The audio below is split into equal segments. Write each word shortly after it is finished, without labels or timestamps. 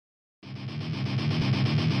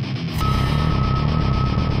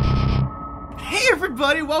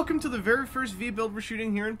everybody, welcome to the very first V-Build we're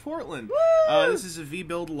shooting here in Portland. This is a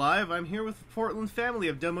V-Build Live. I'm here with the Portland family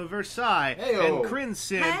of Demoversi and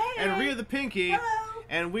KrinSyn and Riathepinkie. Hello.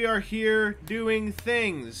 And we are here doing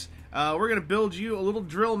things. We're going to build you a little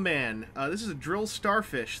drill man. This is a drill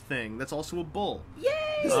starfish thing that's also a bull. Yay!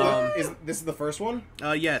 This is the first one?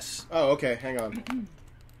 Yes. Oh, okay, hang on.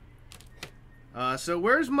 So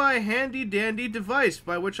where's my handy-dandy device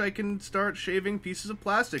by which I can start shaving pieces of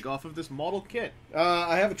plastic off of this model kit?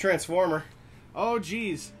 I have a transformer. Oh,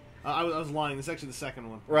 jeez. I was lying. This is actually the second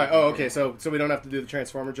one. Right, oh, okay, so we don't have to do the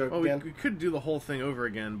transformer joke again? We could do the whole thing over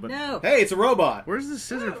again, but... No! Hey, it's a robot! Where's the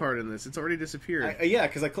scissor part in this? It's already disappeared. Yeah,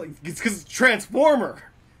 because it's Transformer!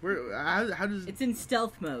 How does... It's in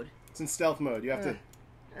stealth mode. It's in stealth mode. You have to...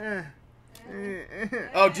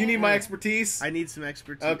 Oh, do you need my expertise? I need some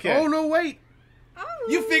expertise. Okay. Oh, no, wait!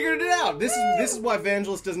 You figured it out! This is why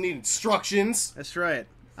Vangelis doesn't need instructions. That's right.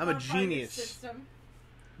 I'm a genius.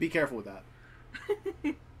 Be careful with that.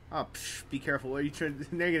 Oh, psh, be careful. What are you trying?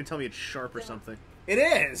 Now you're gonna tell me it's sharp or something. It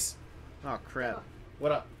is! Oh, crap.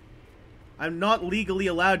 What up? I'm not legally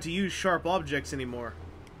allowed to use sharp objects anymore.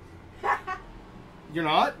 You're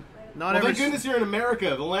not? Not well, thank goodness you're in America,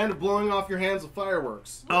 the land of blowing off your hands with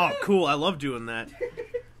fireworks. Oh, cool. I love doing that.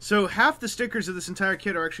 So half the stickers of this entire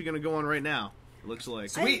kit are actually going to go on right now. It looks like.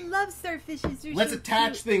 Sweet. I love starfishes. They're Let's so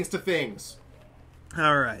attach cute. things to things.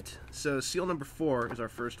 All right. So seal number 4 is our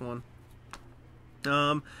first one.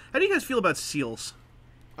 How do you guys feel about seals?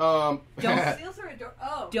 Don't Seals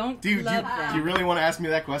are Don't do you love them. really want to ask me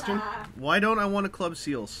that question? Why don't I want to club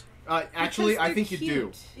seals? Actually, Because I think they're you do.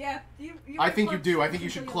 cute. Yeah, I think you do. I think you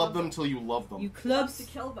should club them till you love them. You club to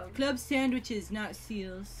kill them. club sandwiches, not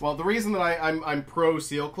seals. Well, the reason that I'm pro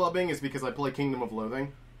seal clubbing is because I play Kingdom of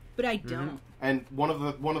Loathing, But I don't. and one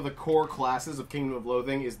of the core classes of Kingdom of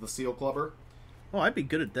Loathing is the seal clubber. Oh, I'd be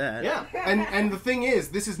good at that. Yeah, and the thing is,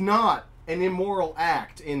 this is not an immoral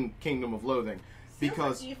act in Kingdom of Loathing,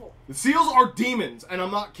 because Seals are evil. the seals are demons, and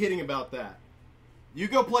I'm not kidding about that. You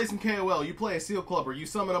go play some KOL, you play a seal clubber, you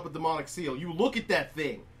summon up a demonic seal, you look at that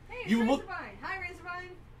thing. Hey, You it's look- Razorvine. Hi,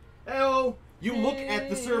 Razorvine. Hello. You look at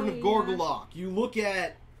the servant of Gorgolok. You look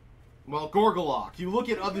at, well, Gorgolok. You look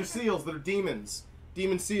at other seals that are demons.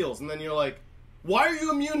 Demon seals. And then you're like, why are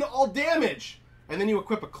you immune to all damage? And then you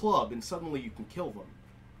equip a club, and suddenly you can kill them.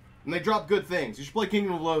 And they drop good things. You should play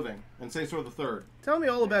Kingdom of Loathing and Saints Row the Third. Tell me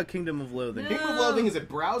all about Kingdom of Loathing. No. Kingdom of Loathing is a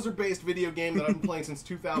browser-based video game that I've been playing since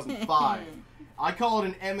 2005. I call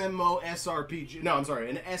it an MMOSRPG. No, I'm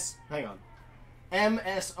sorry, hang on.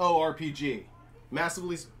 MSORPG.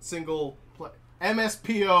 Massively single play.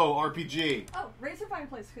 MSPO RPG. Oh, Razorvine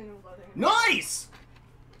plays Kingdom of Loathing. Nice!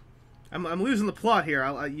 I'm losing the plot here.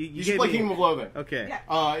 You You should gave play me... Kingdom of Loathing. Okay.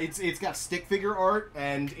 Yeah. It's got stick figure art,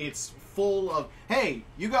 and it's full of, hey,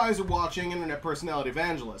 you guys are watching Internet Personality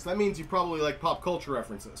Evangelist. That means you probably like pop culture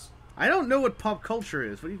references. I don't know what pop culture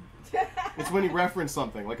is. What do you... It's when you reference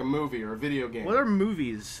something, like a movie or a video game. What are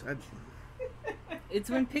movies? It's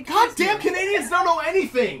when pictures. God damn, Canadians don't know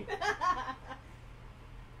anything!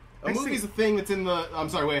 A I movie's see. a thing that's in the... I'm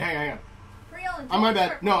sorry, wait, hang on. Real and Oh, my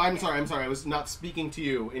bad. No, I'm sorry. I was not speaking to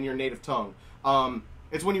you in your native tongue.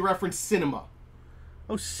 It's when you reference cinema.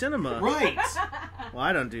 Oh, cinema. Right! Well,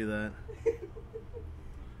 I don't do that.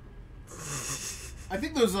 I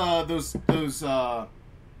think those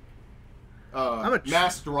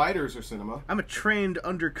Masked Riders are cinema. I'm a trained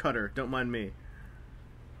undercutter. Don't mind me.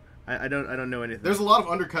 I don't know anything. There's a lot of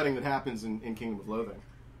undercutting that happens in Kingdom of Loathing.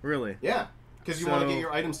 Really? Yeah, because you want to get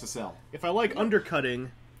your items to sell. If I like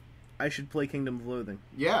undercutting, I should play Kingdom of Loathing.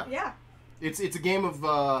 Yeah. Yeah. It's a game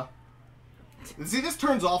of... See, this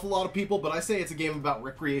turns off a lot of people, but I say it's a game about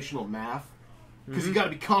recreational math. Because you got to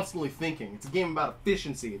be constantly thinking. It's a game about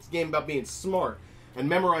efficiency. It's a game about being smart and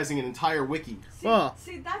memorizing an entire wiki.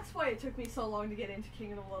 See, that's why it took me so long to get into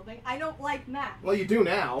Kingdom of Loathing. I don't like math. Well, you do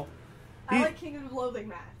now. I like Kingdom of Loathing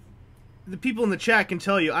math. The people in the chat can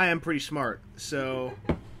tell you I am pretty smart, so...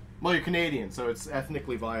 Well, you're Canadian, so it's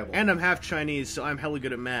ethnically viable. And I'm half Chinese, so I'm hella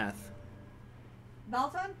good at math.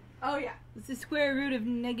 Balton? Oh, yeah. It's the square root of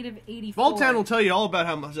 -84. Voltan will tell you all about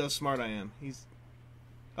how smart I am. He's...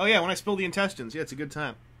 Oh yeah, when I spill the intestines. Yeah, it's a good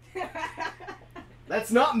time.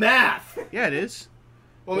 That's not math! Yeah, it is.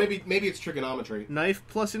 Well, maybe it's trigonometry. Knife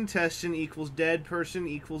plus intestine equals dead person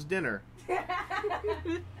equals dinner.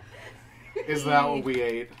 Is that what we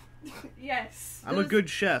ate? Yes. I'm a good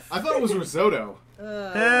chef. I thought it was risotto.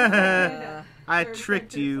 I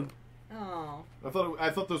tricked you. Oh. I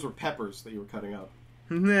thought those were peppers that you were cutting up.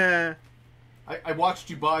 Nah. I watched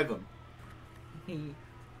you buy them.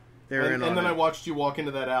 They're And then I watched you walk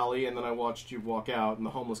into that alley, and then I watched you walk out, and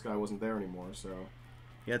the homeless guy wasn't there anymore, so...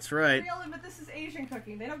 That's right. Really, but this is Asian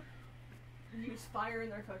cooking. They don't use fire in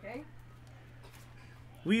their cooking.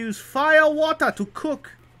 We use fire water to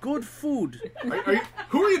cook good food.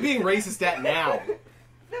 Who are you being racist at now?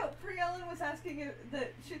 No, Briellen was asking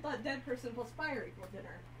that she thought dead person plus fire equaled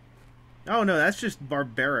dinner. Oh no, that's just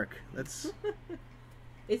barbaric. That's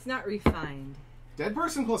It's not refined. Dead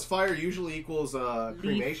person plus fire usually equals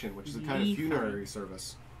cremation, which is a kind of funerary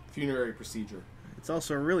service, funerary procedure. it's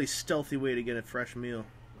also a really stealthy way to get a fresh meal.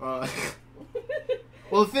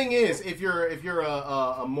 Well, the thing is, if you're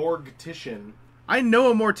a mortician, I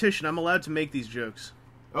know a mortician. I'm allowed to make these jokes.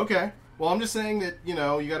 okay. Well, I'm just saying that you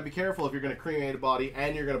got to be careful if you're going to cremate a body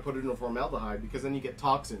and you're going to put it in formaldehyde because then you get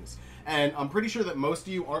toxins. And I'm pretty sure that most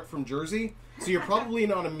of you aren't from Jersey, so you're probably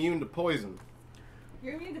not immune to poison.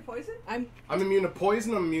 You're immune to poison? I'm immune to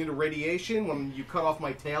poison. I'm immune to radiation. When you cut off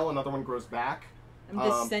my tail, another one grows back.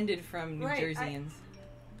 descended from New Right, Jerseyans.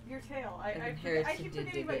 Your tail. I inherited keep it.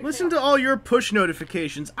 forgetting about your Listen tail. to all your push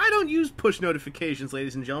notifications. I don't use push notifications,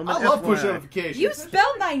 ladies and gentlemen. I love push FYI. notifications. You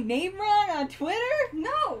spelled my name wrong on Twitter?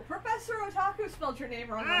 No! Professor Otaku spelled your name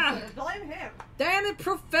wrong on Twitter. Blame him. Damn it,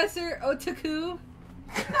 Professor Otaku.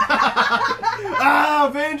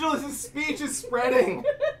 Evangelist's speech is spreading.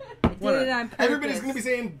 I did it on purpose. Everybody's going to be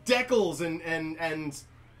saying decals and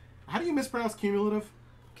how do you mispronounce cumulative?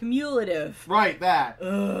 Cumulative. Right, that.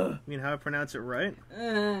 Ugh. I mean, how I pronounce it right?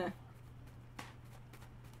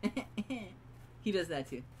 He does that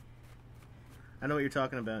too. I know what you're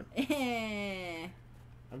talking about.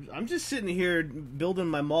 I'm just sitting here building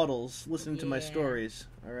my models, listening to my Yeah. stories.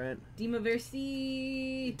 All right.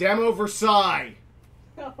 Demoversi. Demoversi.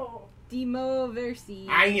 Oh. Demoversi.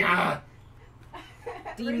 Aya.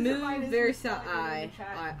 Demoversi.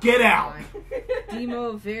 Get out.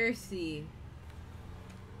 Demoversi.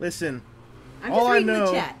 Listen. I'm all just I reading know.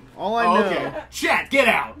 the chat. All I know. Okay. Chat, get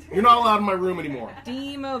out. You're not allowed in my room anymore.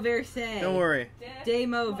 Demoversi. Don't worry.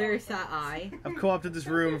 Demoversi. I've co-opted this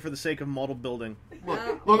room for the sake of model building. Look,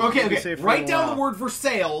 Say okay. for Write a down while. the word for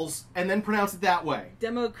sales and then pronounce it that way.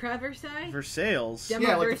 Democraversi. For sales.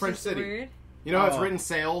 Yeah, like the French city. Word. You know how it's Oh. written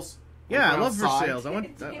sales? Yeah, I love Versailles.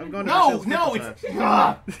 Versailles. I'm going to No, Versailles no, a couple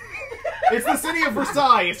it's it's the city of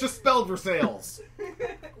Versailles. It's just spelled Versailles.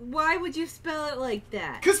 Why would you spell it like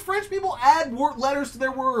that? Because French people add letters to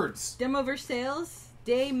their words. Demoversales.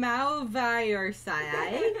 Demoversi.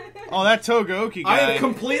 Oh, that Togaoki I guy. have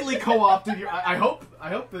completely co-opted your. I hope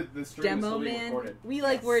that the stream is Demo still being man. recorded. We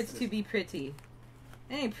like words to be pretty.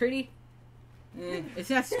 It ain't pretty. It's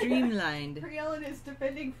not streamlined. Briellen is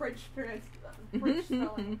defending French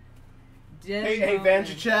spelling. Hey,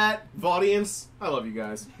 Vanja chat, audience, I love you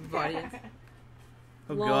guys. Vaudience.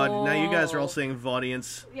 Oh God! Now you guys are all saying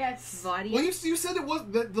Vaudience. Yes. Well, Vaudience. you said it was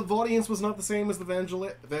that the audience was not the same as the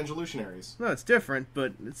Evangelutionaries. No, it's different,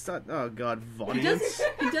 but it's not. Oh God, He Vaudience.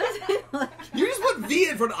 doesn't like. You just put V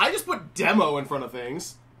in front. I just put demo in front of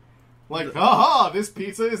things. Like, haha, this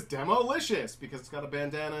pizza is demolicious because it's got a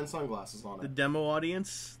bandana and sunglasses on The it. demo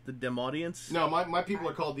audience. The dem audience. No, my people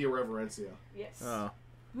are called the Irreverencia. Yes. Oh.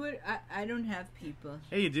 What? I don't have people.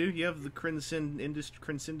 Hey, you do. You have the KrinSyn industry.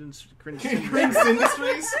 KrinSyn. Krin's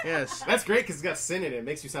Industries? Yes. That's great because it's got sin in it. It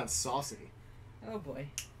makes you sound saucy. Oh boy.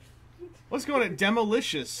 What's going on?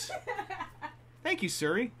 Demolicious. Thank you,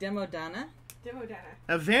 Suri. Demodana. Demodana.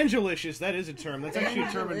 Evangelicious. That is a term. That's actually a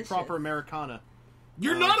term in Evangelicious. proper Americana.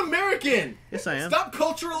 You're not American! Yes, I am. Stop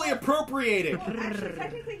culturally appropriating! Well, actually,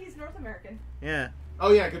 technically, he's North American. Yeah.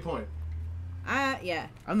 Oh yeah, good point. Yeah.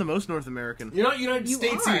 I'm the most North American. You're not United You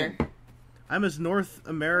Statesian. are. I'm as North Briellen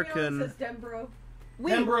American. says Dembro.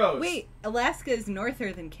 Wait. Ambrose. Wait. Alaska is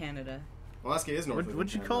norther than Canada. Alaska is north.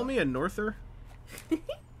 What'd you call me? A Norther?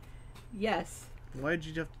 Yes. Why'd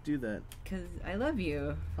you have to do that? Because I love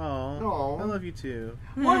you. Oh, Aw. I love you too.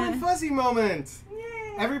 Warm and fuzzy moment.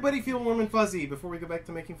 Yay! Everybody feel warm and fuzzy before we go back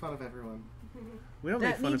to making fun of everyone. We don't make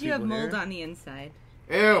That fun of means you have people mold here. on the inside.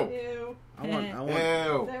 Ew. Ew. I want.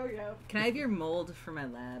 Ew. There we go. Can I have your mold for my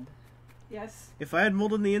lab? Yes. If I had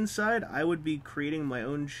mold on the inside, I would be creating my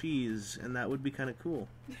own cheese, and that would be kind of cool.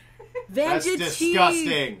 That's Vanja disgusting.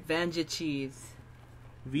 cheese. Vanja cheese.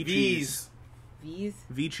 V cheese. V's.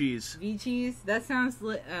 V cheese. V cheese. That sounds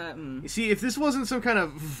You see, if this wasn't some kind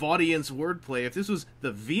of audience wordplay, if this was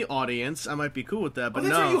the V audience, I might be cool with that. Oh, But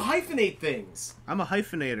that's no, how you hyphenate things. I'm a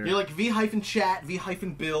hyphenator. You're like V-chat,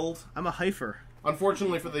 V-build. I'm a hypher.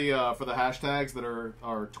 Unfortunately for the hashtags that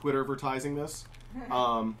are Twitter-vertising this,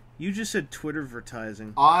 You just said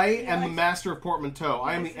Twitter-vertising. I am the master of portmanteau.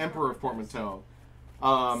 I am the emperor of portmanteau.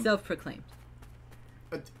 self-proclaimed.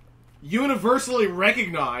 Universally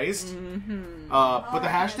recognized. Mm-hmm. But the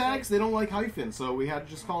hashtags, they don't like hyphens, so we had to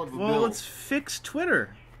just call it the Well, build. let's fix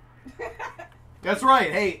Twitter. That's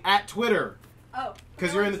right. Hey, at Twitter. Oh.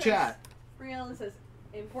 Because you're in the chat. Brianna says,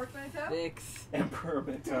 Importmento? Fix. Emperor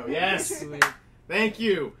Minto. Yes. Thank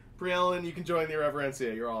you. Briellen, you can join the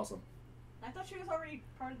Irreverencia. You're awesome. I thought she was already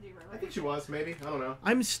part of the Irreverencia. I think she was, maybe. I don't know.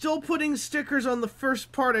 I'm still putting stickers on the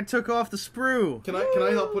first part I took off the sprue. Can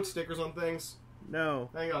I help put stickers on things? No.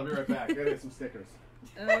 Hang on, I'll be right back. I gotta get some stickers.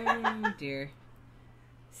 Oh dear.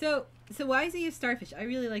 So why is he a starfish? I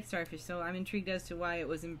really like starfish, so I'm intrigued as to why it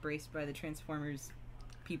was embraced by the Transformers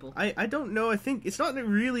people. I don't know. I think it's not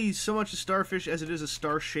really so much a starfish as it is a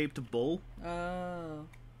star-shaped bull. Oh.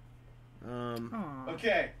 Aw.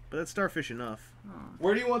 Okay. But that's starfish enough. Aw.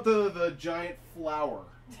 Where do you want the giant flower?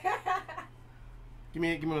 Give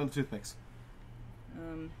me one of the toothpicks.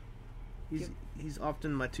 He's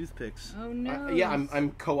often my toothpicks. Oh no. Yeah,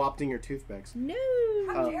 I'm co-opting your toothpicks. No.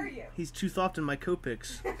 How dare you? He's tooth often my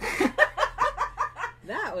co-picks.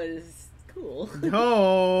 That was cool.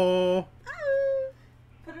 No.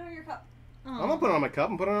 Put it on your cup. I'm gonna put it on my cup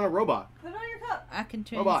and put it on a robot. Put it on your cup. I can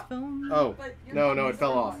Robot. transform. Oh, But your no, cup it is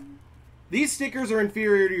fell a off. robot. These stickers are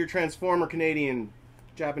inferior to your Transformer Canadian,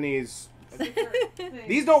 Japanese. Sticker thing.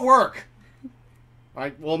 These don't work.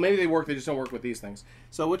 Well, maybe they work. They just don't work with these things.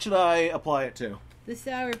 So, what should I apply it to? The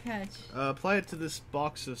Sour Patch. Apply it to this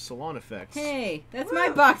box of salon effects. Hey, that's my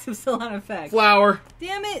box of salon effects. Flower.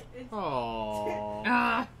 Damn it. Aww.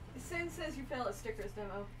 Ah. Sin says you fail at stickers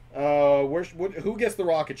demo. Who gets the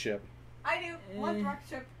rocket ship? I do. One rocket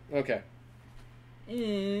ship. Okay.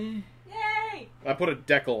 Eh. Yay! I put a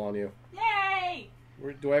decal on you. Yay!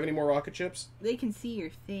 Do I have any more rocket ships? They can see your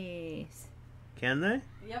face. Can they?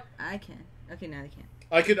 Yep. I can. Okay, now they can.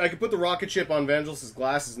 I could put the rocket ship on Vangelis's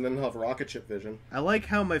glasses and then he'll have rocket ship vision. I like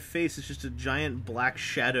how my face is just a giant black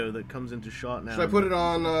shadow that comes into shot now. Should I put it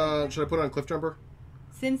on? Should I put it on Cliff Jumper?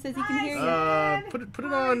 Sin says he can hear you. Put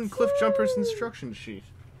it on Cliff Jumper's instruction sheet.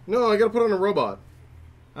 No, I gotta put it on a robot.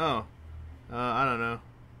 Oh. I don't know.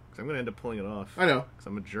 Because I'm going to end up pulling it off. I know. Because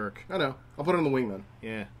I'm a jerk. I know. I'll put it on the wing then.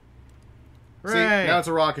 Yeah. See, now it's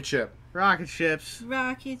a rocket ship. Rocket ships.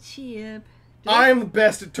 Rocket ship. I'm the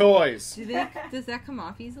best at toys. Does that come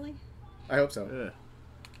off easily? I hope so. Ugh.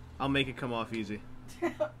 I'll make it come off easy.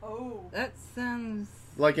 Oh. That sounds...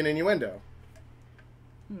 Like an innuendo.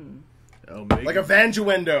 Like a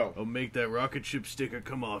vanguendo. I'll make that rocket ship sticker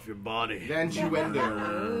come off your body. Vanguendo.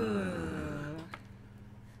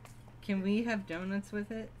 Can we have donuts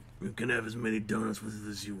with it? You can have as many donuts with it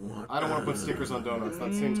as you want. I don't want to put stickers on donuts.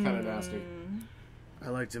 That seems kind of nasty. I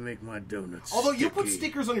like to make my donuts Although you put sticky.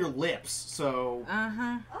 stickers on your lips, so...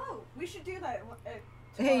 Uh-huh. Oh, we should do that.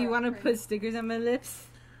 Hey, you want to put stickers on my lips?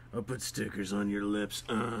 I'll put stickers on your lips.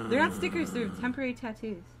 They're not stickers, they're temporary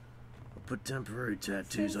tattoos. I'll put temporary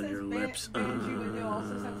tattoos on your lips. Vanguendo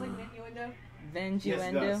also sounds like Vanguendo. Yes,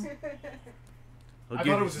 it Vanguendo. does. I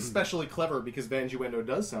thought it was especially clever because vanguendo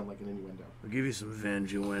does sound like an innuendo. I'll give you some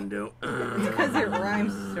vanguendo. Because it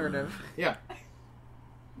rhymes, sort of. Yeah.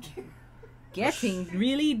 Getting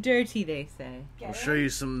really dirty, they say. I'll show you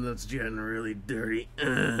something that's getting really dirty.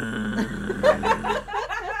 Vangelis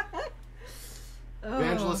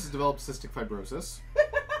has developed cystic fibrosis.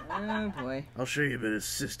 Oh boy. I'll show you a bit of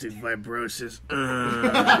cystic fibrosis.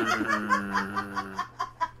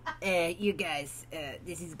 You guys,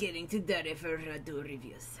 this is getting too dirty for Radu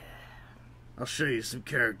reviews. I'll show you some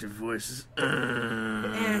character voices.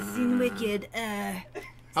 Sin Wicked,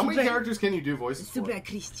 How many characters can you do voices for? Super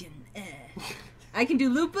Christian, I can do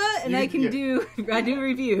Lupa, and I can do Radu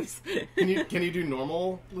reviews. Can you do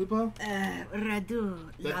normal Lupa?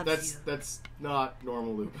 Radu loves That's not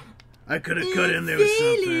normal Lupa. I could have cut in there with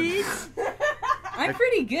something. I'm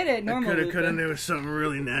pretty good at normal I could have Lupa. cut in there with something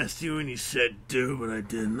really nasty when you said do, but I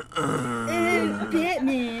didn't.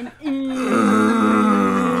 Batman.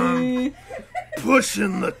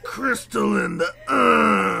 Pushing the crystal in the.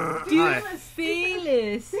 Hi.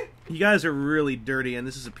 Fearless. You guys are really dirty, and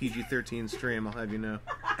this is a PG-13 stream. I'll have you know.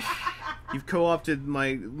 You've co-opted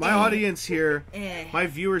my audience here. My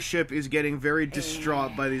viewership is getting very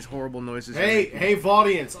distraught by these horrible noises. Hey,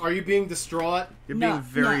 audience, are you being distraught? You're being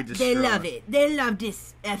very distraught. They love it. They love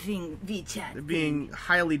this effing VChat. They're being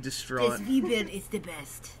highly distraught. This V-Build is the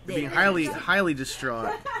best. They're being highly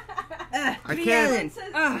distraught. I Brianna can't.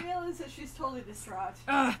 says she's totally distraught.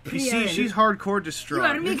 You see, she's hardcore distraught. You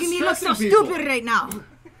are making me look so distressing people. stupid right now.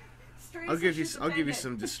 I'll give you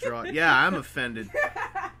some distraught. Yeah, I'm offended.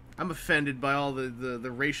 I'm offended by all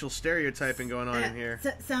the racial stereotyping going on in here.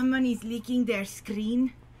 Someone is leaking their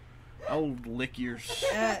screen. I'll lick your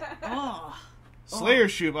Oh. Slayer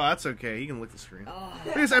shoe. Oh, that's okay. He can lick the screen.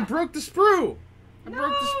 Because I broke the sprue. I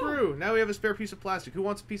broke the sprue. Now we have a spare piece of plastic. Who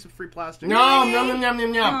wants a piece of free plastic? Nom nom nom nom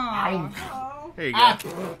nom nom. Oh. Here you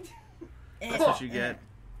go. That's what you get.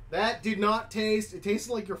 That did not taste. It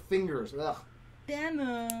tasted like your fingers. Ugh.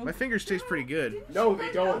 Demo. My fingers taste pretty good. No,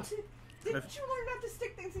 they don't. Didn't you learn not to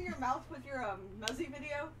stick things in your mouth with your Muzzy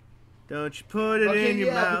video? Don't you put it Okay, in your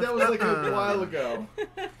yeah, mouth. but that was like a while ago.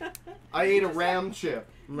 I ate a ram chip.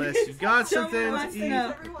 Unless you got something Someone to wants to eat.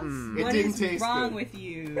 know. It What didn't is taste wrong good. with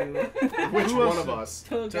you? Which Who one else? of us?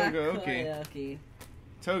 Togaoki.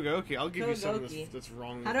 Togaoki. I'll give you something Togaoki. that's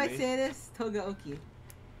wrong with How do I me. say this? Togaoki.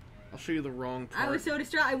 I'll show you the wrong part. I was so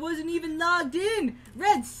distraught I wasn't even logged in.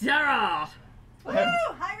 Red Sarah. Woo!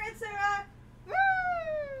 Hi, Red Sarah. Woo!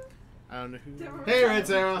 I don't know who. Hey, Red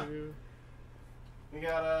Sarah. We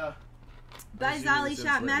got By I've Zolly seen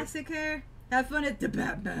Shot it Massacre. Have fun at the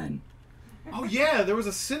Batman. Oh yeah, there was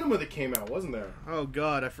a cinema that came out, wasn't there? Oh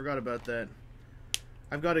god, I forgot about that.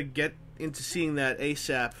 I've got to get into seeing that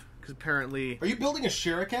ASAP because apparently. Are you building a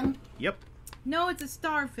shuriken? Yep, No, it's a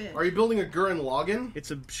starfish. Are you building a Gurren Lagann? it's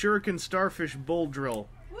a shuriken starfish bull drill.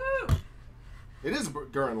 Woo! It is a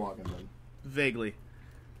Gurren Lagann then. Vaguely.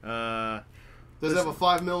 Does it have a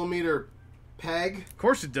 5mm peg? Of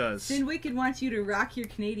course it does. Sin Wicked wants you to rock your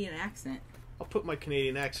Canadian accent. I'll put my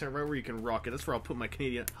Canadian accent right where you can rock it. That's where I'll put my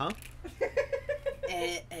Canadian. Huh?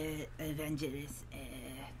 Evangelist,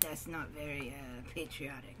 that's not very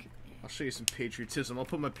patriotic. I'll show you some patriotism. I'll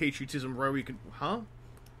put my patriotism right where you can. Huh?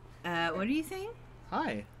 What are you saying?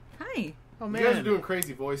 Hi. Hi. Oh You guys are man. doing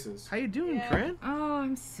crazy voices. How you doing, Yeah. Krin? Oh,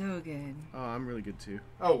 I'm so good. Oh, I'm really good too.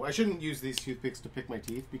 Oh, I shouldn't use these toothpicks to pick my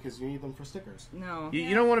teeth because you need them for stickers. No.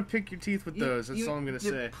 You don't want to pick your teeth with those. That's all I'm gonna the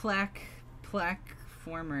say. Plaque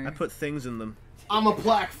former. I put things in them. I'm a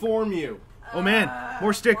plaque form you. Oh man,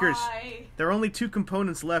 more stickers. Why? There are only 2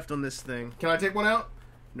 components left on this thing. Can I take one out?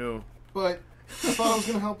 No. But I thought I was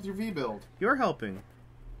going to help with your V build. You're helping.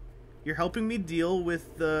 You're helping me deal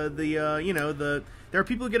with there are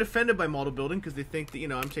people who get offended by model building because they think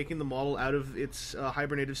that, I'm taking the model out of its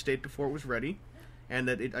hibernative state before it was ready, and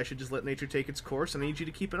that I should just let nature take its course, and I need you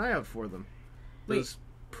to keep an eye out for them. Those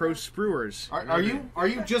pro-spruers. Are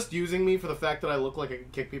you just using me for the fact that I look like I can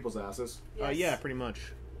kick people's asses? Yes. Yeah, pretty much.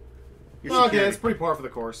 Your Okay, security. that's pretty par for the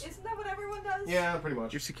course. Isn't that what everyone does? Yeah, pretty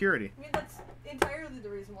much. Your security. I mean, that's entirely the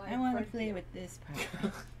reason why. I want to play with this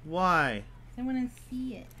part. Why? I want to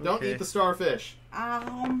see it. Don't Okay. eat the starfish.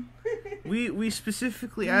 We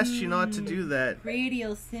specifically asked you not to do that.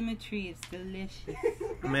 Radial symmetry is delicious.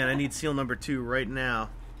 Man, I need seal number 2 right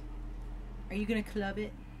now. Are you gonna club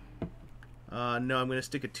it? No, I'm gonna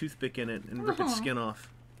stick a toothpick in it and rip its Aw. skin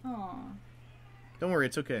off. Aw, Don't worry,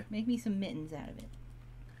 it's okay. make me some mittens out of it.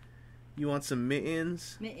 You want some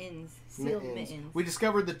mittens? Mittens, sealed mittens. We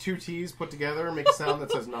discovered the 2 T's put together make a sound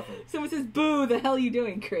that says nothing. Someone says, "Boo! The hell you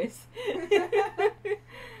doing, Chris?"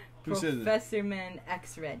 Who said that? Professor Man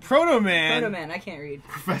X Red. Proto Man. Proto Man. I can't read.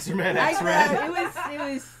 Professor Man I X Red. it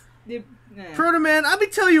was. Proto Man, let me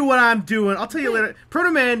tell you what I'm doing. I'll tell you later.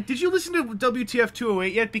 Proto Man, did you listen to WTF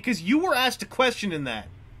 208 yet? Because you were asked a question in that.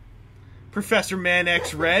 Professor Man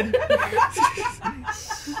X Red.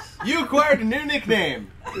 You acquired a new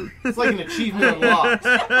nickname. It's like an achievement unlocked.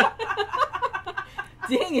 Dang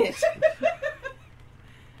it!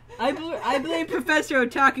 I blame Professor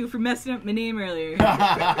Otaku for messing up my name earlier.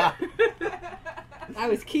 I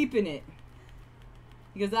was keeping it.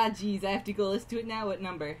 He goes, geez, I have to go listen to it now. What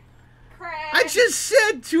number? Crash. I just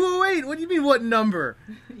said 208. What do you mean, what number?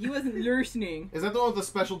 He wasn't listening. Is that the one with the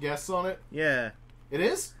special guests on it? Yeah. It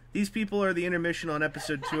is? These people are the intermission on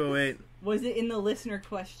episode 208. Was it in the listener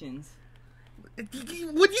questions? What do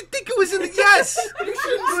you think it was in the... Yes! You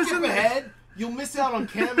shouldn't skip ahead. You'll miss out on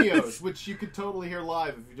cameos, which you could totally hear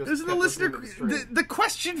live if you just It was in the kept listener... listening to the stream. The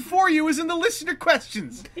question for you is in the listener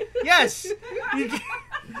questions. Yes!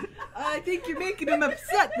 I think you're making him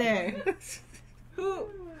upset there. Who?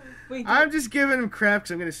 Wait. I'm just giving him crap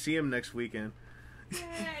because I'm going to see him next weekend.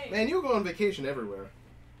 Yay. Man, you go on vacation everywhere.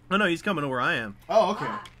 Oh, no, he's coming to where I am. Oh, okay.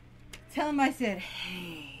 Tell him I said,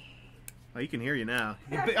 hey. Oh, he can hear you now.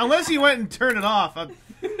 Unless he went and turned it off. Well,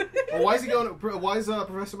 why is he going? Why is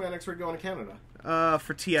Professor Man X Red going to Canada?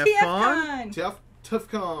 For TFCon. TFCon!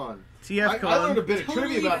 TFCon. TFCon. I learned a bit of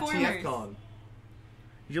Totally trivia about foreigners. TFCon.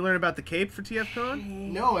 Did you learn about the Cape for TFCon?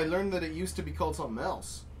 No, I learned that it used to be called something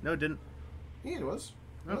else. No, it didn't. Yeah, it was.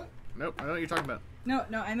 Nope. Nope. I know what you're talking about. No,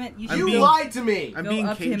 I meant you I'm should You being- lied to me! I'm go being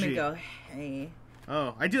up to him and cagey. go, hey.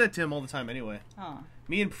 Oh, I do that to him all the time anyway. Aw.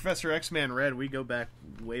 Me and Professor X-Man Red, we go back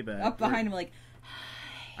way back. Up behind him like,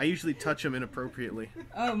 I usually touch him inappropriately.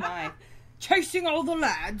 oh my. Chasing all the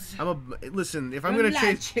lads. Listen, if I'm gonna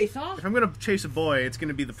chase off. if I'm gonna chase a boy, it's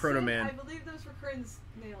gonna be the Proto I Man. believe those were Krin's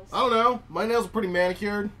nails. I don't know. My nails are pretty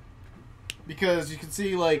manicured. Because you can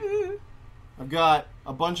see, like, I've got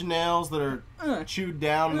a bunch of nails that are chewed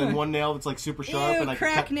down, and then one nail that's like super sharp, Ew, and I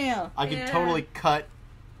crack could cut, nail. I could totally cut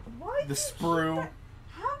Why the sprue.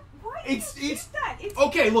 Why do you do that? It's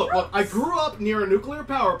Okay, look, gross. I grew up near a nuclear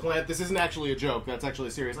power plant. This isn't actually a joke, that's actually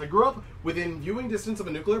serious. I grew up within viewing distance of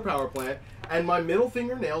a nuclear power plant, and my middle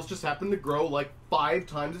fingernails just happened to grow like 5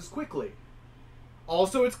 times as quickly.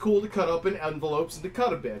 Also, it's cool to cut open envelopes and to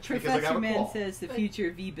cut a bitch, because I got Professor a Man claw. says the future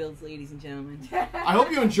of V-builds, ladies and gentlemen. I hope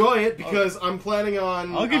you enjoy it, because I'm planning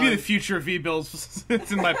on... I'll give you the future of V-builds.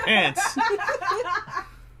 It's in my pants.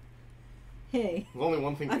 Hey, There's only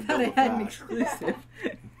one thing I to thought build I with had an that. exclusive.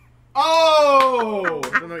 Oh!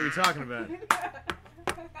 I don't know what you're talking about.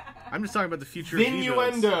 I'm just talking about the future of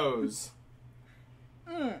V-builds. Innuendos.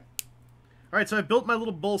 Alright, so I built my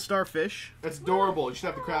little bull starfish. That's adorable. You should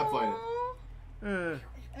have the crab fight it.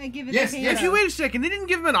 I give it Yes, a yes. If you wait a second, they didn't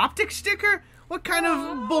give him an optic sticker? What kind of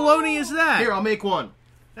baloney is that? Here, I'll make one.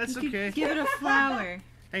 That's okay. Give it a flower.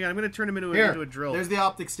 Hang on, I'm going to turn him into Here, a drill. there's the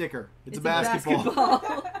optic sticker. It's a basketball.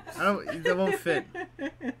 I don't. That won't fit.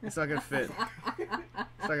 It's not gonna fit.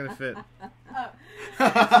 It's not gonna fit.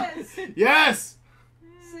 Yes!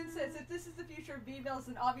 Sin says if this is the future of B-Bills,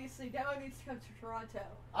 then obviously Demo needs to come to Toronto.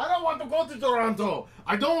 I don't want to go to Toronto.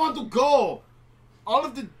 I don't want to go. All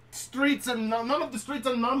of the streets are none of the streets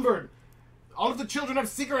are numbered. All of the children have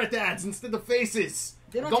cigarette ads instead of faces.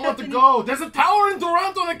 They I don't don't want have to any- go. There's a tower in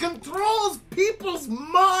Toronto that controls people's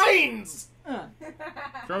minds.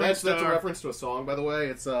 That's a reference to a song, by the way.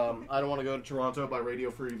 It's I Don't Want to Go to Toronto by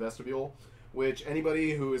Radio Free Vestibule, which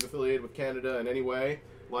anybody who is affiliated with Canada in any way,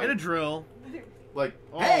 like, And a drill. like,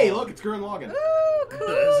 hey, look, it's Krin Logan. Ooh, cool.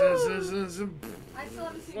 I still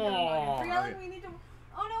haven't seen Aw. Brielle, we need to...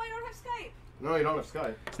 Oh no, I don't have Skype. No, you don't have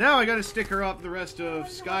Skype. Now I got to sticker up the rest of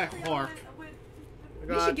Skywarp.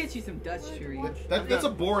 We should get you some Dutch chorizo. That's a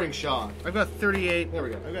boring shot. I've got 38. There we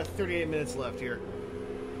go. I've got 38 minutes left here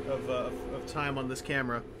of time on this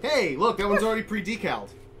camera. Hey, look, that one's already pre-decaled.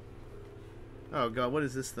 Oh god, what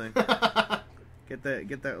is this thing? Get that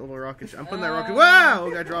little rocket ship. I'm putting that rocket. Wow!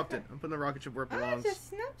 Oh, I dropped it. I'm putting the rocket ship where it belongs. Just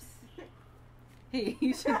snips. Hey,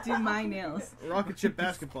 you should do my nails. Rocket ship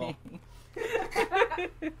basketball.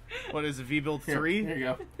 What is it? V-Build 3? Here you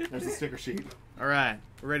go. There's the sticker sheet. All right,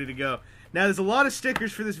 we're ready to go. Now, there's a lot of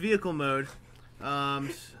stickers for this vehicle mode.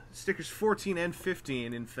 Stickers 14 and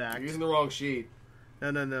 15, in fact. You're using the wrong sheet. No.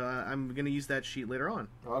 I'm going to use that sheet later on.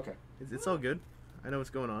 Oh, okay. It's all good. I know what's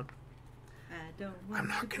going on. I'm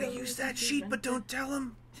not going to use that sheet, but don't tell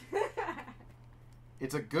him.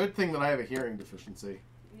 It's a good thing that I have a hearing deficiency.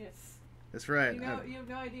 Yes. That's right. You have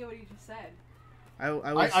no idea what he just said.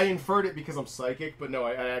 I inferred it because I'm psychic, but no,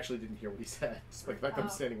 I actually didn't hear what he said. Despite the fact I'm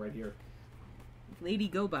standing right here. Lady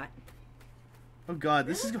Gobot. Oh god,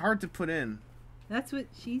 this is hard to put in. That's what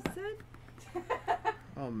she said?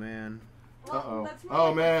 Oh man. Well, Uh-oh. that's more Oh,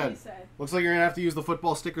 like man. what he said. Looks like you're gonna have to use the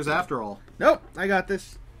football stickers after all. Nope, I got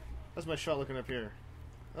this. How's my shot looking up here?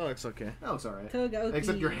 Oh, it's okay. No, it's alright. Toga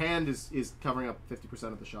Except your hand is covering up 50%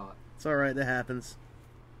 of the shot. It's alright, that happens.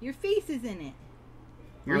 Your face is in it.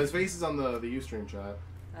 Well, his face is on the Ustream shot.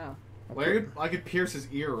 Oh. Like, I could pierce his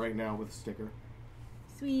ear right now with a sticker.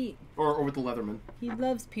 Sweet. Or with the Leatherman. He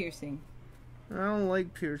loves piercing. I don't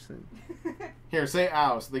like piercing. Here, say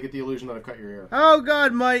ow, so they get the illusion that I've cut your ear. Oh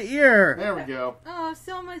god, my ear! There we go. Oh,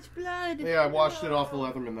 so much blood. Yeah, I washed it off the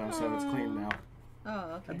Leatherman though, so it's clean now.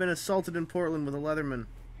 Oh, okay. I've been assaulted in Portland with a Leatherman.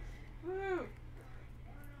 Woo.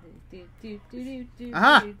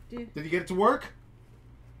 Aha! Did you get it to work?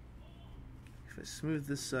 If I smooth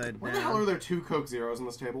this side Why the hell are down. there 2 Coke Zeros in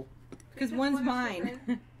this table? Because one's mine.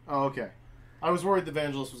 Oh, okay. I was worried the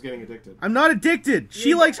Evangelist was getting addicted. I'm not addicted!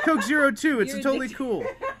 She likes Coke Zero too, it's You're totally addicted. cool.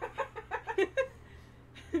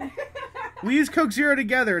 We use Coke Zero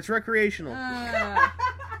together, it's recreational.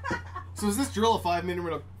 So is this drill a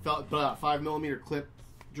 5mm clip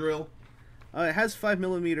drill? It has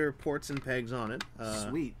 5mm ports and pegs on it.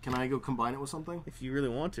 Sweet. Can I go combine it with something? If you really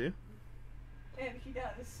want to. And he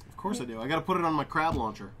does. Of course I do. I gotta put it on my crab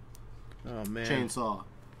launcher. Oh man. Chainsaw.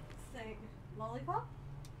 Saying lollipop?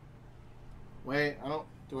 Wait, I don't...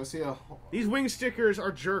 Do I see a... These wing stickers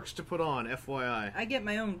are jerks to put on, FYI. I get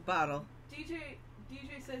my own bottle. DJ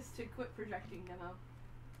says to quit projecting Demo.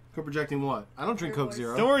 Quit projecting what? I don't drink Your Coke voice.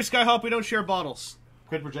 Zero. Don't worry, Skyhop, we don't share bottles.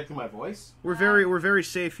 Quit projecting my voice? We're very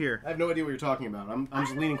safe here. I have no idea what you're talking about. I'm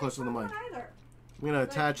just leaning closer to the mic. Either. I'm gonna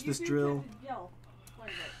But attach you this do drill tend to yell quite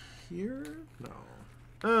a bit. here.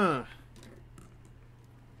 No.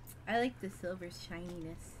 I like the silver's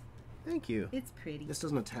shininess. Thank you. It's pretty. This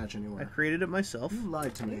doesn't attach I anywhere. created it myself. You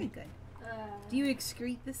lied to Very me. good. Do you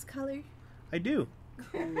excrete this color? I do.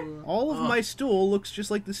 Cool. All of my stool looks just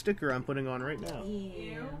like the sticker I'm putting on right now.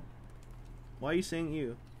 Yeah. Why are you saying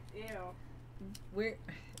you? Ew. Where?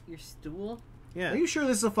 Your stool? Yeah. Are you sure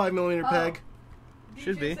this is a 5mm peg?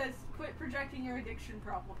 Should DJ be. says, quit projecting your addiction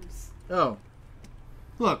problems. Oh.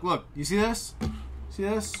 Look. You see this? See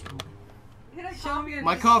this? Hit a Show copy me of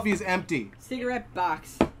My this- coffee is empty. Cigarette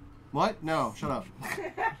box. What? No, shut up.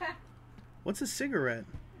 What's a cigarette?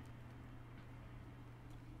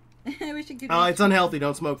 I wish I could. It's unhealthy.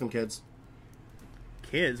 Don't smoke them, kids.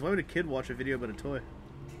 Kids? Why would a kid watch a video about a toy?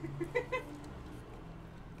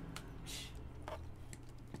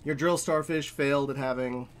 Your drill starfish failed at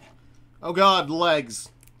having... Oh god, legs.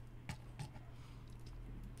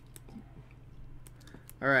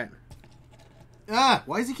 Alright. Ah!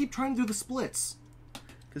 Why does he keep trying to do the splits?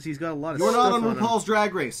 Because he's got a lot of You're stuff not on him. RuPaul's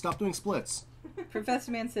Drag Race. Stop doing splits.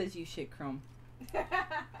 Professor Man says you shit chrome.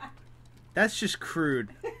 That's just crude.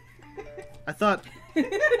 I thought There,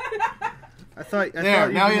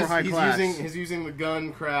 you'd now be more high class. he's using the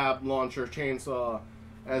gun, crab, launcher, chainsaw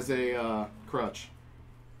as a crutch.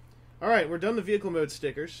 Alright, we're done the vehicle mode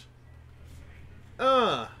stickers.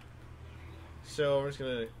 So we're just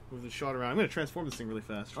gonna move the shot around. I'm gonna transform this thing really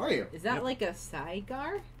fast. Are you? Is that like a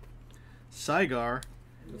Saigar? Saigar.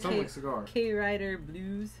 It sounds like a cigar. K-Rider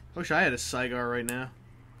Blues. I wish I had a Saigar right now.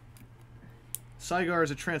 Saigar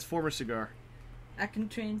is a transformer cigar. I can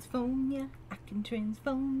transform ya. I can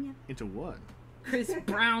transform ya. Into what? Chris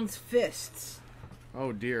Brown's fists.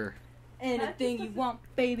 Oh dear. Anything you want,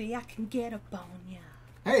 baby, I can get up on ya.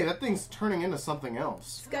 Hey, that thing's turning into something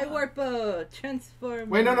else. Skywarp, transform.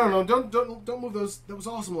 Wait, no, don't move those. That was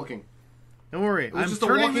awesome looking. Don't worry. It was I'm just a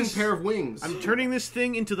turning walking this pair of wings. I'm turning this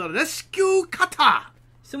thing into the rescue kata.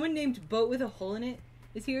 Someone named Boat with a Hole in It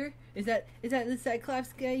is here. Is that the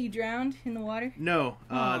Cyclops guy you drowned in the water? No,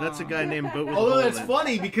 that's a guy named Boat with a Although hole that's in it.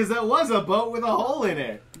 funny because that was a boat with a hole in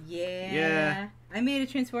it. Yeah. Yeah. I made a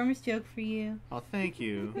Transformers joke for you. Oh, thank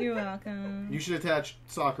you. You're welcome. You should attach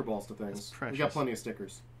soccer balls to things. That's precious. We got plenty of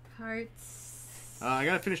stickers. Parts. I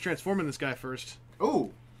gotta finish transforming this guy first.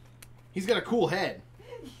 Oh, he's got a cool head.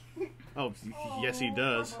 Oh, yes he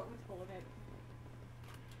does. Robot with hole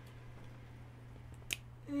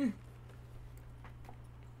in it.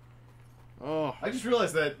 Oh, I just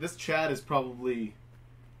realized that this chat is probably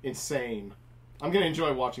insane. I'm gonna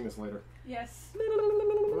enjoy watching this later. Yes.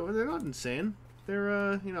 well, they're not insane. They're,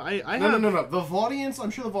 I No, have... no. The audience, I'm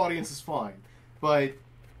sure the audience is fine, but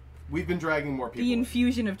we've been dragging more people. The in.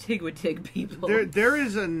 infusion of Tig people. There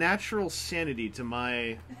is a natural sanity to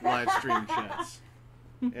my live stream chats,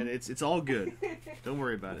 and it's all good. Don't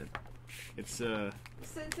worry about it. It's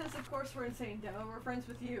Since, of course, we're insane, Demo, we're friends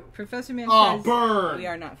with you. Professor Man Oh, says burn! we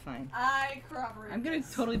are not fine. I corroborate. I'm gonna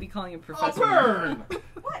this. totally be calling him Oh, Professor Man. burn!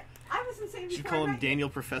 What? I was insane before should call I him met you. Daniel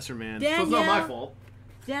Professor Man. So it's not my fault.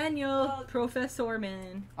 Daniel, Professor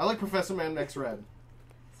Man. I like Professor Man X Red.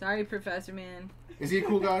 Sorry, Professor Man. Is he a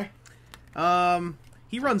cool guy?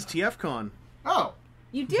 He runs TFCon. Oh,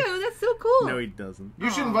 You do? That's so cool. No, he doesn't. you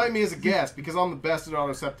should invite me as a guest because I'm the best at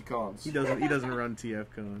Autocepticons. He doesn't. He doesn't run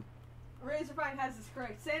TFCon. Razorfine has this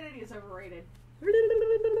correct. Sanity is overrated.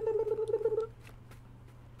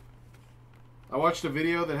 I watched a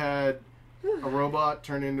video that had a robot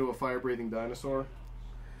turn into a fire-breathing dinosaur.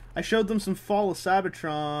 I showed them some Fall of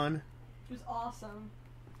Cybertron. Which was awesome.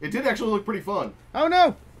 It did actually look pretty fun. Oh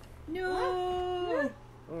no! No.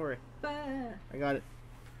 Don't worry. Bah. I got it.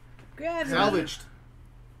 Gravity. Salvaged.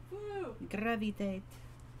 Woo! Gravitate.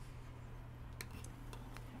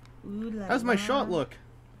 Ooh la How's my la. shot look?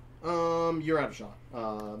 You're out of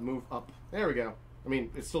shot. Move up. There we go. I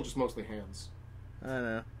mean, it's still just mostly hands. I don't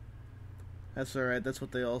know. That's alright. That's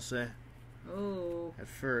what they all say Oh. at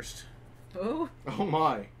first. Oh. Oh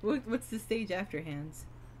my. What's the stage after hands?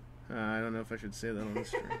 I don't know if I should say that on the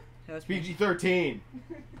stream. That was PG-13.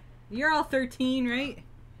 You're all 13, right?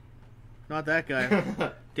 Not that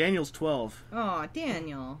guy. Daniel's 12. Oh,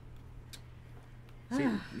 Daniel.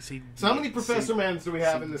 See, So how many Professor Mans do we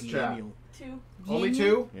have in this chat? Daniel. 2. Only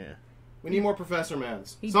Daniel? 2? Yeah. We need more Professor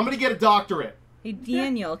Mans. He- Somebody get a doctorate. Hey,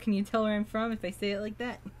 Daniel, can you tell where I'm from if I say it like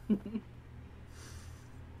that?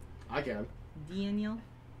 I can. Daniel?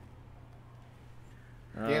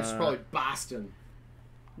 The answer's probably Boston.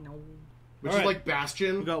 No. Which Alright. is like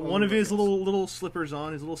Bastion. We got only one of his with- little slippers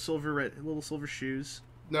on, his little silver shoes.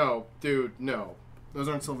 No, dude, no. Those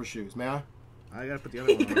aren't silver shoes, may I? I gotta put the other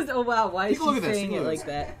He one goes, on. oh wow, why is Take a look she at this, saying take a it look like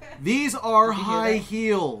at that? These are Did you hear high that?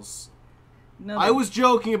 heels. No, I was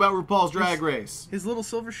joking about RuPaul's Drag Race. His little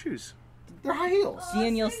silver shoes. They're high heels.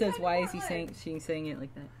 Daniel say says, that why more is he like- saying it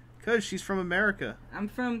like that? Cause she's from America. I'm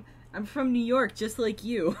from New York, just like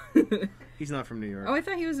you. He's not from New York. Oh, I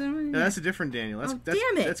thought he was in. No, that's a different Daniel. That's Oh, that's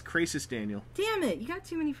damn it. that's Crisis Daniel. Damn it! You got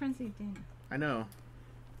too many friends named Daniel. I know.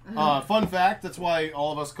 Fun fact, that's why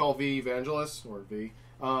all of us call V Evangelist, or V,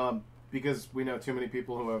 because we know too many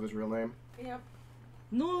people who have his real name. Yep.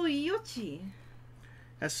 No Yoshi.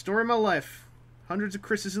 That's the story of my life. Hundreds of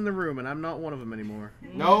Chris's in the room, and I'm not one of them anymore.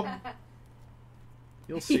 Nope.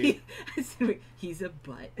 You'll see. He's a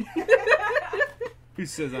butt. Who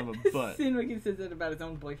says I'm a butt? Sinwiki says that about his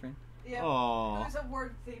own boyfriend. Yep. Aww. There's a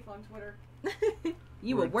word thief on Twitter.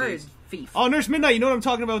 You a word thief. Oh, Nurse Midnight, you know what I'm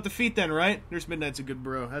talking about with the feet then, right? Nurse Midnight's a good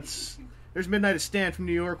bro. That's Nurse Midnight is Stan from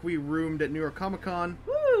New York. We roomed at New York Comic Con,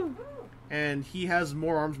 Woo! and he has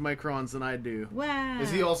more Arms Microns than I do. Wow.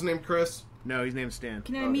 Is he also named Chris? No, he's named Stan.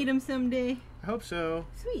 Can I meet him someday? I hope so.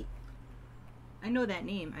 Sweet. I know that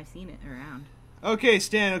name. I've seen it around. Okay,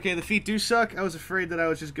 Stan, okay, the feet do suck. I was afraid that I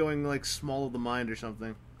was just going, like, small of the mind or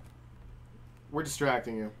something. We're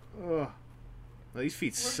distracting you. Ugh. Well, these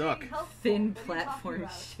feet We're suck. being helpful. Thin What are you platform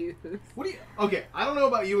talking shoes. What do you? Okay, I don't know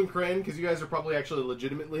about you and Krin, because you guys are probably actually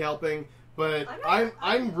legitimately helping, but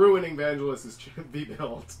I'm ruining Evangelist's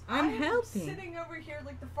V-build. I'm about? helping. Sitting over here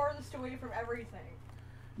like the farthest away from everything.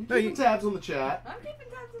 You No, keeping tabs on the chat, I'm keeping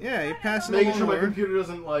tabs on Yeah, the you chat, pass I them know. making sure my Lord. computer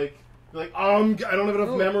doesn't like I don't have enough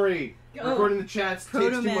Oh. memory. Oh. Recording the chats takes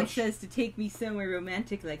Proto too Man much. says to take me somewhere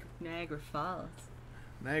romantic like Niagara Falls.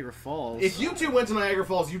 Niagara Falls. If you two went to Niagara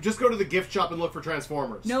Falls, you just go to the gift shop and look for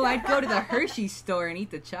Transformers. No, I'd go to the Hershey store and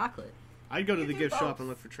eat the chocolate. I'd go to You the do gift both. shop and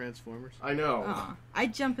look for Transformers. I know. Aw.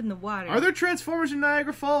 I'd jump in the water. Are there Transformers in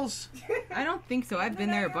Niagara Falls? I don't think so. I've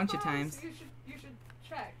been there a bunch of times. You should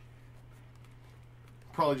check.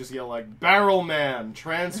 Probably just yell like, Barrel Man,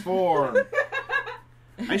 transform.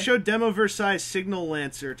 I showed Demoversi Signal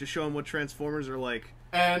Lancer to show him what Transformers are like.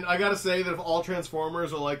 And I gotta say that if all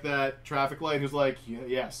Transformers are like that traffic light who's like,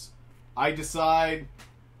 yes, I decide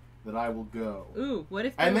that I will go. Ooh, what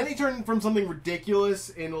if And there then he turned from something ridiculous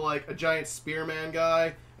into like a giant spearman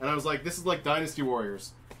guy, and I was like, this is like Dynasty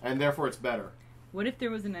Warriors, and therefore it's better. What if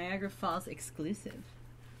there was a Niagara Falls exclusive?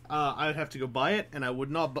 I'd have to go buy it, and I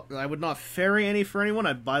would not ferry any for anyone.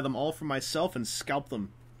 I'd buy them all for myself and scalp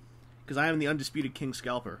them, because I am the undisputed king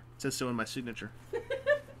scalper. It says so in my signature.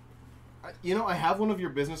 You know, I have one of your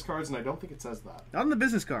business cards, and I don't think it says that. Not on the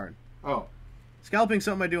business card. Oh. Scalping's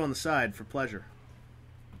something I do on the side for pleasure.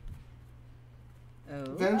 Oh.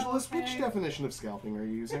 Evangelist, which Okay. definition of scalping are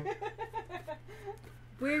you using?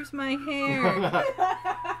 Where's my hair?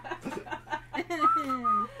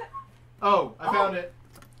 Oh, I found it.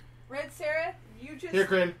 Red Sarah, you just Here,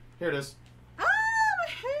 Krin. Here it is. Ah,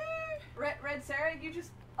 my hair! Red Sarah, you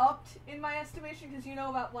just upped in my estimation because you know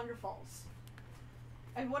about Wonderfalls.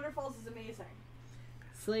 And Wonderfalls is amazing.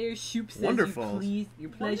 Slayer Shoop says Wonderful. you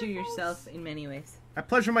pleasure Wonderful. yourself in many ways. I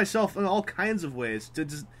pleasure myself in all kinds of ways.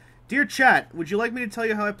 Dear chat, would you like me to tell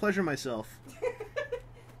you how I pleasure myself?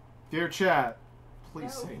 Dear chat,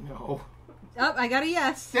 please No. say no. Oh, I got a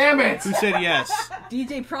yes. Damn it! Who said yes?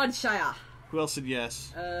 DJ Prodshire. Who else said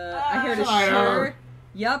yes? I heard a Shire. sure.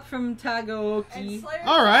 Yup, from And Tagaoki. Slayer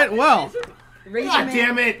All right, well. Razor God Man.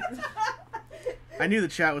 damn it! I knew the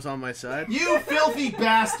chat was on my side. You filthy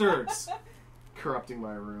bastards! Corrupting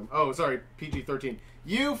my room. Oh, sorry, PG-13.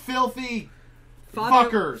 You filthy...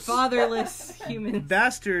 Fuckers. Fatherless humans.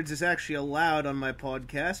 Bastards is actually allowed on my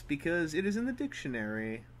podcast because it is in the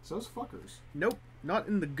dictionary. So's fuckers. Nope, not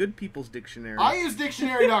in the good people's dictionary. I use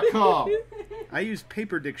dictionary.com. I use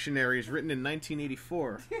paper dictionaries written in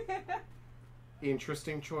 1984.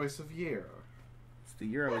 Interesting choice of year. It's the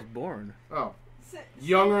year I was born. Oh. Sin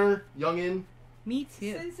Youngin. Me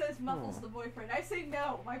too. Sin says muffles Oh. the boyfriend. I say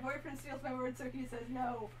no. My boyfriend steals my word, so he says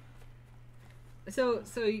no. So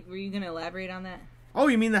were you gonna elaborate on that? Oh,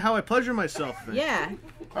 you mean the how I pleasure myself thing? Yeah.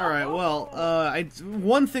 All right. Well,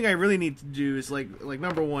 one thing I really need to do is like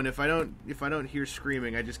number one, if I don't hear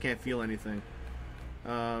screaming, I just can't feel anything.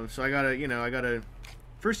 So I gotta.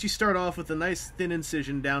 First, you start off with a nice thin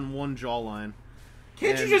incision down one jawline.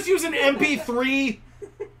 Can't you And- just use an MP3?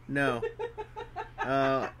 No.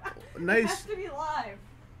 It Nice, has to be live.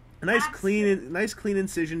 nice Has clean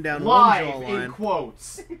incision down Live, one in jawline,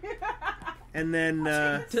 quotes. and then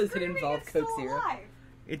Does it Screaming involve is still Coke Zero? alive.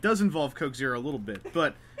 it does involve Coke Zero a little bit,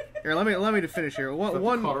 but here let me to finish here. Is that the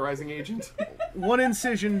One cauterizing agent? one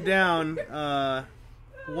incision down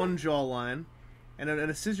one jawline, and an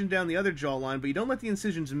incision down the other jawline, but you don't let the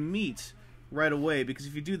incisions meet right away, because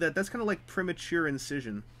if you do that, that's kind of like premature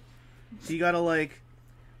incision. So you gotta like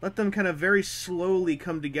let them kind of very slowly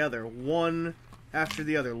come together, one after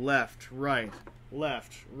the other, left, right,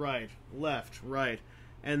 left, right, left, right,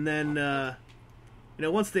 and then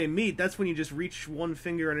once they meet, that's when you just reach one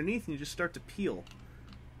finger underneath and you just start to peel,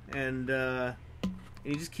 and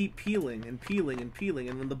And you just keep peeling and peeling and peeling,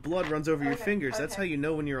 and when the blood runs over your fingers, that's how you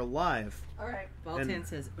know when you're alive. Alright. Baltan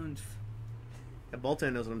says oomph. Yeah,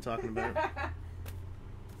 Baltan knows what I'm talking about.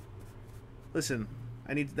 Listen,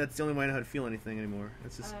 that's the only way I know how to feel anything anymore.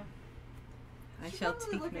 It's just... I shall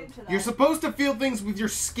take note. You're supposed to feel things with your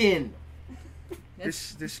skin.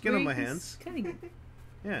 There's skin on my hands.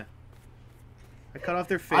 Yeah. I cut off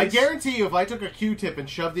their face. I guarantee you, if I took a Q-tip and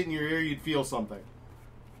shoved it in your ear, you'd feel something.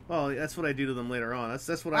 Well, that's what I do to them later on.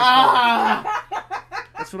 That's what I call.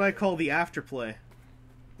 That's what I call the afterplay.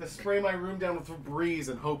 To spray my room down with Febreze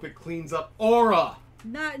and hope it cleans up aura.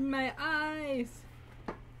 Not in my eyes.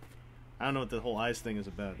 I don't know what the whole eyes thing is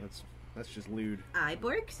about. That's just lewd.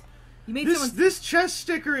 Eyeborgs? You made This chest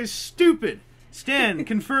sticker is stupid. Stan,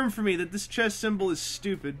 confirm for me that this chest symbol is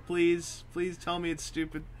stupid. Please tell me it's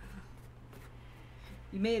stupid.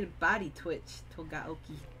 You made a body twitch,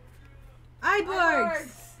 Togaoki.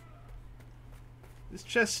 Eyeborgs! This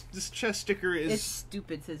chest sticker is... It's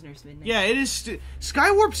stupid, says Nurse Midnight. Yeah, it is.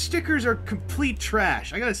 Skywarp stickers are complete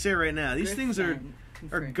trash. I gotta say right now, these things are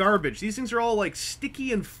garbage. These things are all like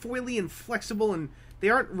sticky and foily and flexible, and they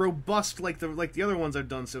aren't robust like the other ones I've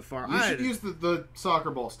done so far. You should use the soccer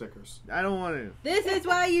ball stickers. I don't want to. This is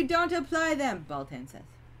why you don't apply them, Baltan says.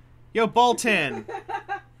 Yo, Baltan,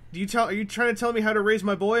 are you trying to tell me how to raise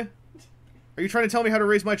my boy? Are you trying to tell me how to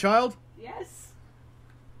raise my child? Yes.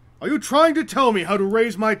 Are you trying to tell me how to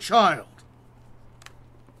raise my child?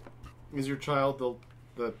 Is your child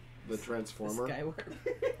the Transformer? The Skywarp.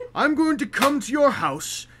 I'm going to come to your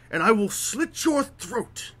house, and I will slit your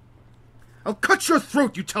throat. I'll cut your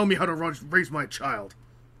throat, you tell me how to raise my child.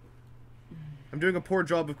 I'm doing a poor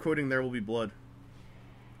job of quoting There Will Be Blood.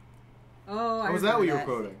 Oh, I was that what you were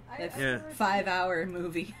quoting? Yeah. 5-hour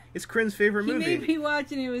movie. It's Krin's favorite movie. He made me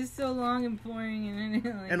watch, and it was so long and boring,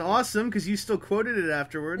 and awesome, because you still quoted it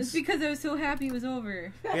afterwards. It's because I was so happy it was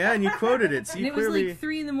over. Yeah, and you quoted it, so you and clearly... it was like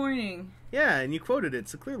 3 in the morning. Yeah, and you quoted it,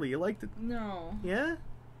 so clearly you liked it. No. Yeah?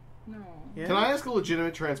 No. Yeah? Can I ask a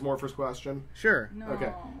legitimate Transmorphers question? Sure. No.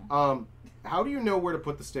 Okay. How do you know where to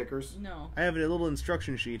put the stickers? No. I have a little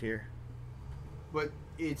instruction sheet here. But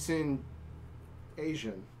it's in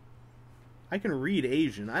Asian. I can read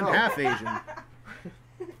Asian. I'm half Asian.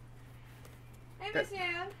 Hey, Miss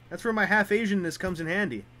Yan. That's where my half Asianness comes in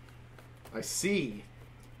handy. I see.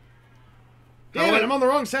 Damn it, I'm on the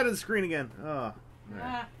wrong side of the screen again. Oh.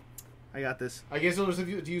 Right. I got this. I guess you'll just have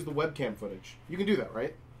to use the webcam footage. You can do that,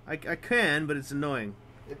 right? I can, but it's annoying.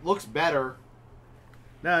 It looks better.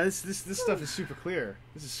 No, this stuff is super clear.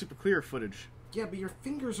 This is super clear footage. Yeah, but your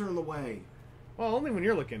fingers are in the way. Well, only when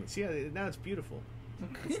you're looking. See, now it's beautiful.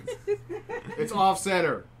 It's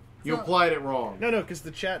off-center. You applied it wrong. No, because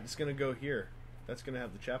the chat is going to go here. That's going to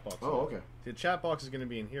have the chat box. Oh, okay. The chat box is going to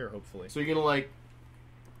be in here, hopefully. So you're going to, like,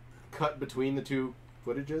 cut between the two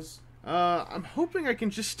footages? I'm hoping I can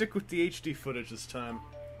just stick with the HD footage this time.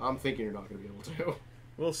 I'm thinking you're not going to be able to.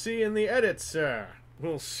 We'll see in the edit, sir.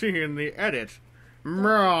 We'll see in the edit.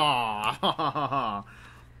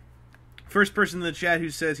 First person in the chat who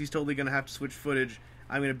says he's totally going to have to switch footage,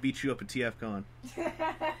 I'm going to beat you up at TFCon.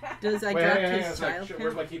 Does I drop his child?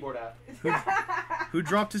 Where's my keyboard at? Who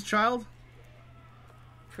dropped his child?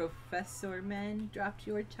 Professor Man dropped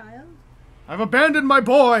your child? I've abandoned my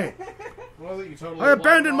boy! Totally I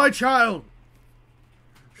abandoned my child!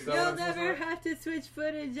 You'll never have to switch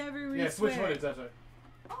footage ever, we switch swear. footage, that's right.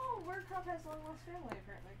 Oh, Wordcraft has long lost family,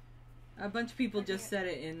 apparently. A bunch of people just said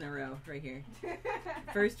it in a row, right here.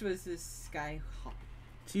 First was this Skyhop.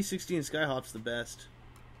 T16 Skyhop's the best.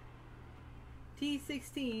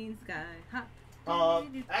 T16 Skyhop.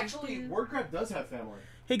 Actually, Wordcraft does have family.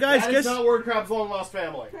 Hey guys, That is not Wordcraft's long lost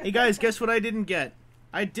family. Hey guys, guess what I didn't get?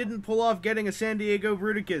 I didn't pull off getting a San Diego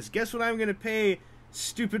Bruticus. Guess what I'm going to pay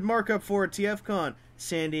stupid markup for at TFCon?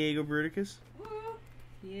 San Diego Bruticus.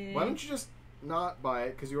 Yeah. Why don't you just not buy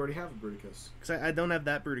it, because you already have a Bruticus? Because I don't have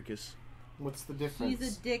that Bruticus. What's the difference?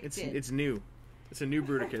 He's addicted. It's new. It's a new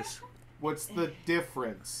Bruticus. What's the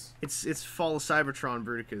difference? It's Fall of Cybertron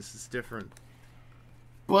Bruticus. It's different.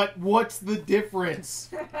 But what's the difference?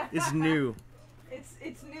 It's new.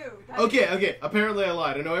 It's new. Okay. Apparently I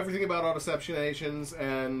lied. I know everything about autoceptionations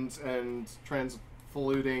and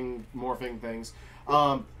transfluting morphing things.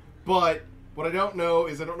 But what I don't know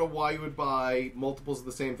is I don't know why you would buy multiples of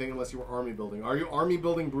the same thing unless you were army building. Are you army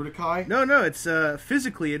building Bruticai? No. It's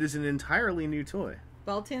physically it is an entirely new toy.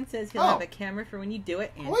 Baltan says he'll have a camera for when you do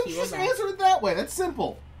it, and Why don't he you will just laugh. answer it that way? That's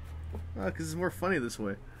simple. Because it's more funny this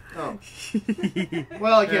way. Oh.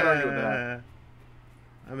 Well, I can't argue with that.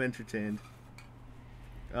 I'm entertained.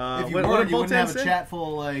 If you what were, did you wouldn't Baltan have a say? chat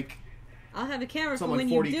full of, like... I'll have a camera for Someone when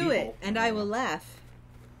you 40 do people. it, and I will laugh.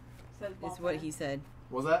 says Is what he said.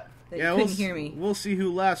 What was that? That Yeah, you couldn't hear me. We'll see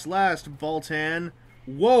who laughs last, Baltan.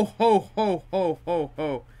 Whoa, ho, ho, ho, ho,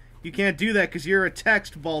 ho. You can't do that because you're a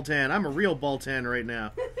text, Baltan. I'm a real Baltan right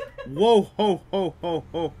now. Whoa, ho, ho, ho,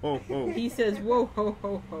 ho, ho, ho. He says, whoa, ho,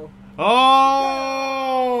 ho, ho.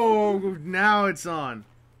 Oh! Now it's on.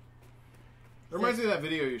 It reminds me of that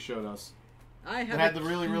video you showed us. I It have had a the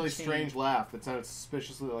really, really keychain. strange laugh that sounded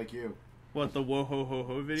suspiciously like you. What, the whoa, ho, ho,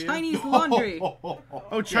 ho video? Chinese laundry.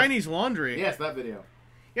 Oh, Chinese laundry. Yes, that video.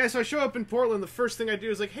 Yeah, so I show up in Portland, the first thing I do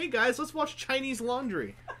is like, hey guys, let's watch Chinese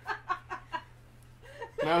laundry.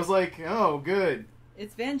 And I was like, oh, good.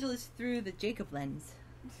 It's Vangelis through the Jacob lens.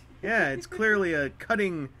 Yeah, it's clearly a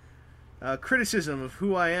cutting criticism of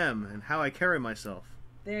who I am and how I carry myself.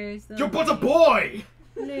 There's the You're but a boy!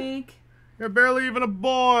 link. You're barely even a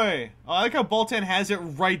boy. Oh, I like how Baltan has it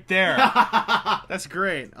right there. That's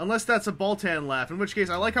great. Unless that's a Baltan laugh, in which case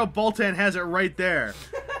I like how Baltan has it right there.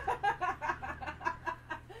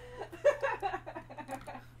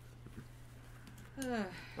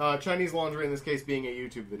 Chinese laundry in this case being a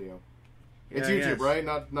YouTube video. It's Yeah, YouTube, yes. right?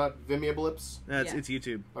 Not Vimeo blips? That's Yeah. It's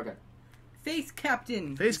YouTube. Okay. Face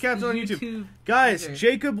Captain. Face Captain on YouTube. Guys,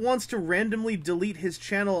 Jacob wants to randomly delete his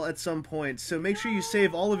channel at some point, so make sure you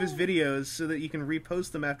save all of his videos so that you can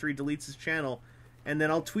repost them after he deletes his channel. And then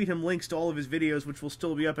I'll tweet him links to all of his videos, which will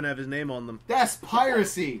still be up and have his name on them. That's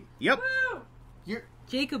piracy! Yep. You're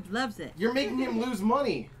Jacob loves it. you're making him lose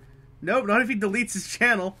money. Nope, not if he deletes his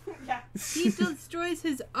channel. Yeah. He destroys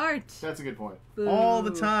his art. That's a good point. All the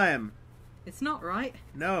Boo. time. It's not right.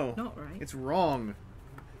 No. Not right. It's wrong.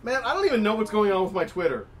 Man, I don't even know what's going on with my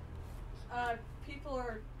Twitter. People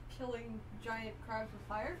are killing giant crabs with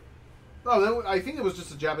fire. Oh, I think it was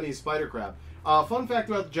just a Japanese spider crab. Fun fact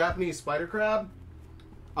about the Japanese spider crab.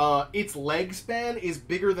 Its leg span is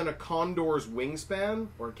bigger than a condor's wingspan,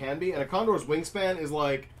 or it can be, and a condor's wingspan is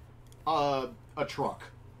like a truck.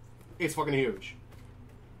 It's fucking huge.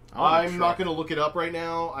 I'm not going to look it up right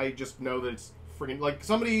now. I just know that it's freaking... Like,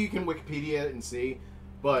 somebody can Wikipedia it and see,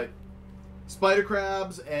 but spider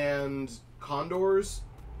crabs and condors,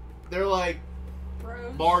 they're like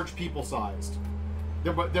Bros. large people-sized.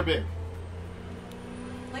 They're big.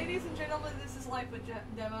 Ladies and gentlemen, this is Life with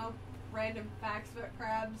Demo. Random facts about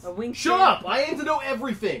crabs. A wing. Shut up! I aim to know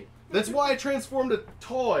everything! That's why I transformed a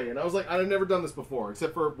toy, and I was like, I've never done this before,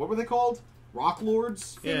 except for, what were they called? Rock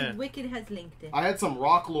Lords? Yeah. Wicked has linked it. I had some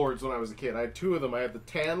Rock Lords when I was a kid. I had two of them. I had the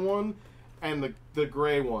tan one and the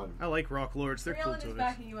gray one. I like Rock Lords. They're cool Raylan is toys.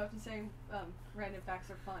 backing you up and saying random facts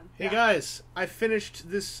are fun. Hey guys, I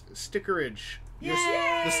finished this stickerage. Yay!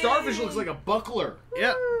 The starfish looks like a buckler.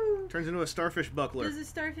 Yep. Woo! Turns into a starfish buckler. Does a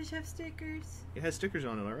starfish have stickers? It has stickers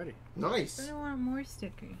on it already. Nice. I want more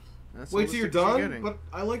stickers. That's Wait all the till you're stickers done, getting. but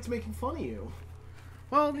I liked making fun of you.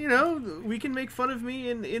 Well, you know, we can make fun of me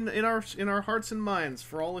in our hearts and minds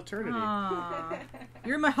for all eternity. Aww.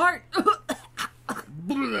 You're in my heart.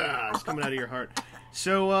 Blah, it's coming out of your heart.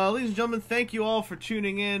 So, ladies and gentlemen, thank you all for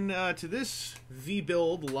tuning in to this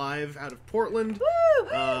V-Build live out of Portland.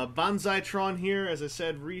 Banzaitron here, as I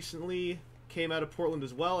said recently, came out of Portland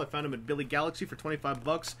as well. I found him at Billy Galaxy for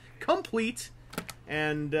 $25, complete,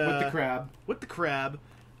 and With the crab. With the crab.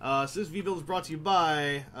 So this V-Build is brought to you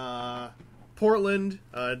by Portland,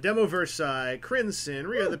 Demoversi, KrinSyn,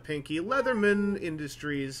 Riathepinkie, Leatherman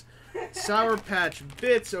Industries, Sour Patch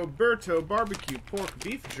Bits, Oberto Barbecue Pork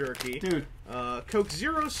Beef Jerky, Dude. Coke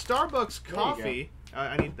Zero, Starbucks There you Coffee.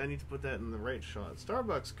 I need to put that in the right shot.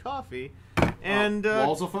 Starbucks Coffee, and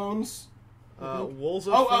Walsophones. Wolves.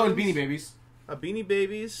 Oh, and Beanie Babies. Beanie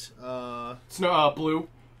Babies. Blue.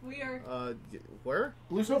 We are Where?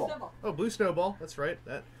 Blue Snowball. Snowball. Oh, Blue Snowball. That's right.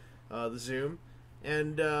 That the Zoom,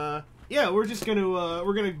 and yeah, we're just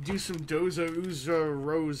gonna do some Doza Uza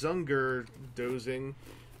Rozunger dozing,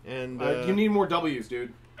 and You need more W's,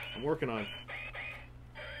 dude. I'm working on it.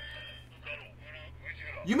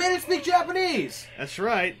 You made it speak Japanese! That's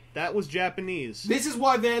right. That was Japanese. This is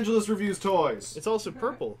why Vangelis reviews toys. It's also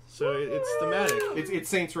purple, so it's thematic. It's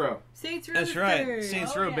Saints Row. Saints Row. That's the right. Third.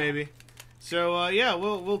 Saints Oh, Row, yeah. baby. So yeah,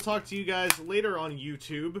 we'll talk to you guys later on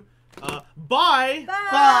YouTube. Bye.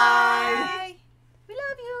 Bye. We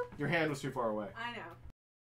love you. Your hand was too far away. I know.